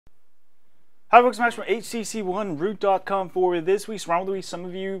Hi folks, Max from HTC One Root.com for this week's ROM of the Week. Some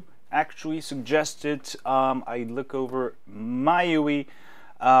of you actually suggested I look over MIUI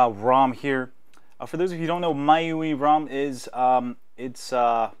ROM here. For those of you who don't know, MIUI ROM is it's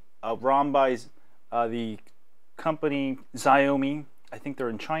a ROM by the company Xiaomi. I think they're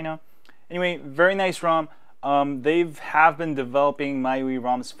in China. Anyway, very nice ROM. They have been developing MIUI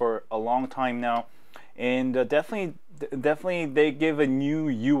ROMs for a long time now, and definitely they give a new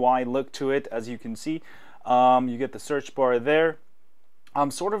UI look to it. As you can see, you get the search bar there,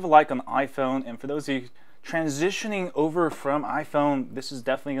 sort of like an iPhone. And for those of you transitioning over from iPhone, this is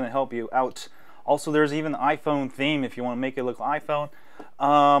definitely going to help you out. Also, there's even an iPhone theme if you want to make it look like iPhone.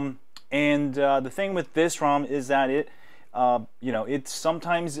 The thing with this ROM is that it it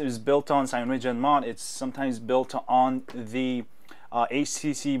sometimes is built on CyanogenMod. It's sometimes built on the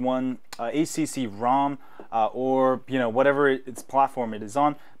HTC One HTC ROM or whatever its platform it is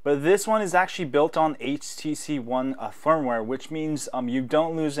on. But this one is actually built on HTC One firmware, which means you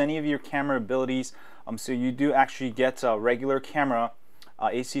don't lose any of your camera abilities. So you do actually get a regular camera,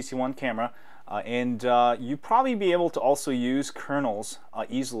 HTC One camera, and you probably be able to also use kernels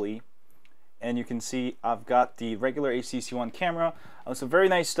easily. And you can see I've got the regular HTC One camera. So very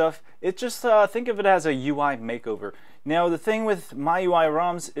nice stuff. It just think of it as a UI makeover. Now the thing with MIUI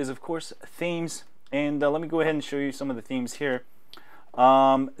ROMs is of course themes, and let me go ahead and show you some of the themes here.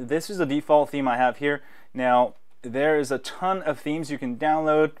 This is the default theme I have here. Now there is a ton of themes you can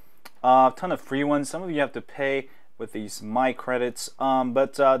download, a ton of free ones. Some of you have to pay with these My Credits,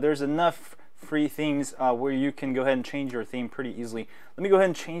 but there's enough free themes where you can go ahead and change your theme pretty easily. Let me go ahead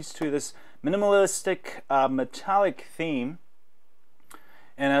and change to this minimalistic metallic theme,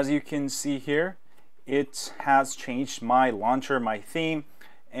 and as you can see here, it has changed my launcher, my theme,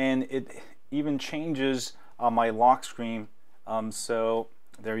 and it even changes my lock screen. So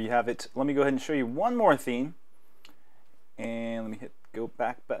there you have it. Let me go ahead and show you one more theme, and let me hit go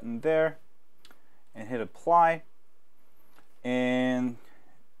back button there and hit apply, and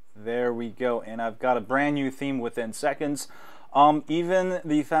there we go, and I've got a brand new theme within seconds. Even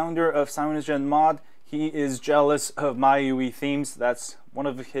the founder of CyanogenMod, he is jealous of MIUI themes. That's one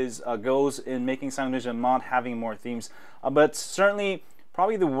of his goals in making CyanogenMod, having more themes. But certainly,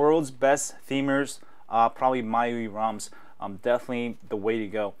 probably the world's best themers, probably MIUI ROMs. Definitely the way to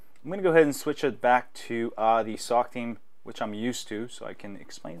go. I'm going to go ahead and switch it back to the stock theme, which I'm used to, so I can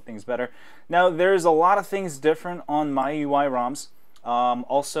explain things better. Now, there's a lot of things different on MIUI ROMs.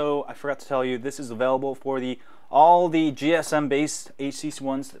 Also, I forgot to tell you, this is available for all the GSM-based HTC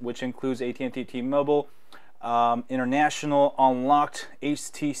ones, which includes AT&T, T-Mobile, International, Unlocked,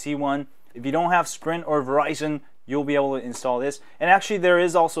 HTC One. If you don't have Sprint or Verizon, you'll be able to install this. And actually, there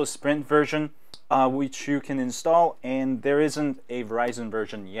is also a Sprint version, which you can install, and there isn't a Verizon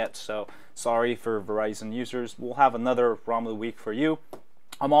version yet. So sorry for Verizon users. We'll have another ROM of the week for you.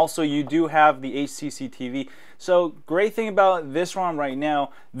 Also, you do have the HTC TV. So great thing about this ROM right now,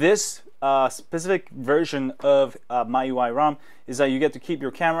 this specific version of MIUI ROM, is that you get to keep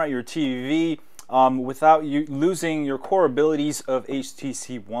your camera, your TV, without you losing your core abilities of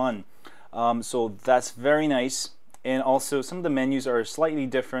HTC One. So that's very nice. And also, some of the menus are slightly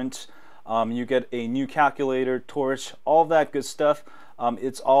different. You get a new calculator, torch, all that good stuff.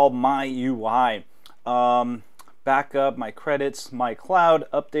 It's all MIUI. Backup, my credits, my cloud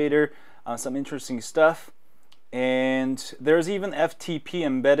updater, some interesting stuff, and there's even FTP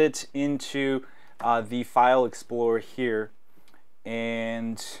embedded into the file explorer here,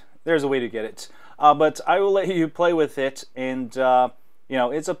 and there's a way to get it, but I will let you play with it. And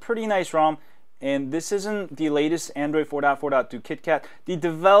it's a pretty nice ROM, and this isn't the latest Android 4.4.2 KitKat. The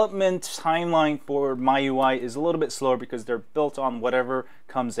development timeline for MIUI is a little bit slower because they're built on whatever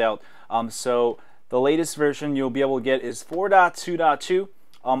comes out. So the latest version you'll be able to get is 4.2.2.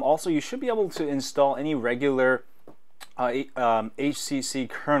 Also, you should be able to install any regular HCC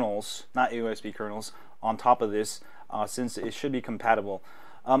kernels, not USB kernels, on top of this, since it should be compatible.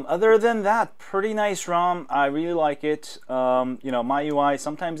 Other than that, pretty nice ROM. I really like it. MIUI,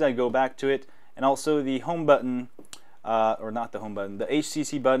 sometimes I go back to it. And also the home button, or not the home button, the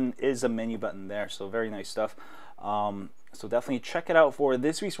HCC button is a menu button there. So very nice stuff. So definitely check it out for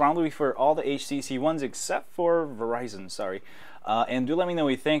this week's ROM of the Week for all the HTC ones except for Verizon, sorry. And do let me know what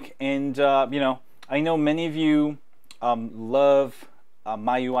you think. And I know many of you love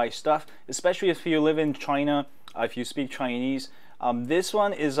MIUI stuff, especially if you live in China, if you speak Chinese. This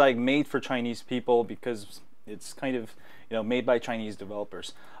one is like made for Chinese people because it's kind of made by Chinese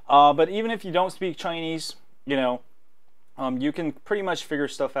developers. But even if you don't speak Chinese, you can pretty much figure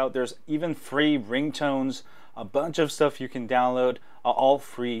stuff out. There's even free ringtones, a bunch of stuff you can download, all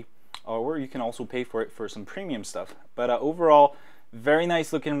free. or you can also pay for it for some premium stuff. But overall, very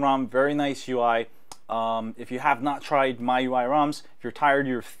nice looking ROM, very nice UI. If you have not tried MIUI ROMs, if you're tired of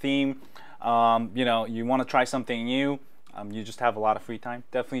your theme, you know, you want to try something new, you just have a lot of free time,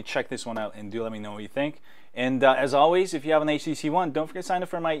 definitely check this one out and do let me know what you think. And as always, if you have an HTC One, don't forget to sign up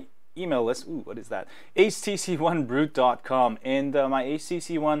for my email list. Ooh, what is that? HTC1Brute.com. And my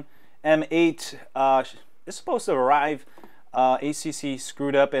HTC One M8 is supposed to arrive. HTC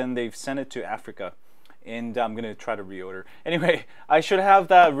screwed up and they've sent it to Africa. And I'm going to try to reorder. Anyway, I should have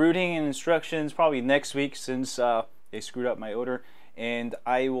that routing and instructions probably next week since they screwed up my order. And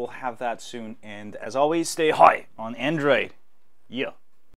I will have that soon. And as always, stay high on Android. Yeah.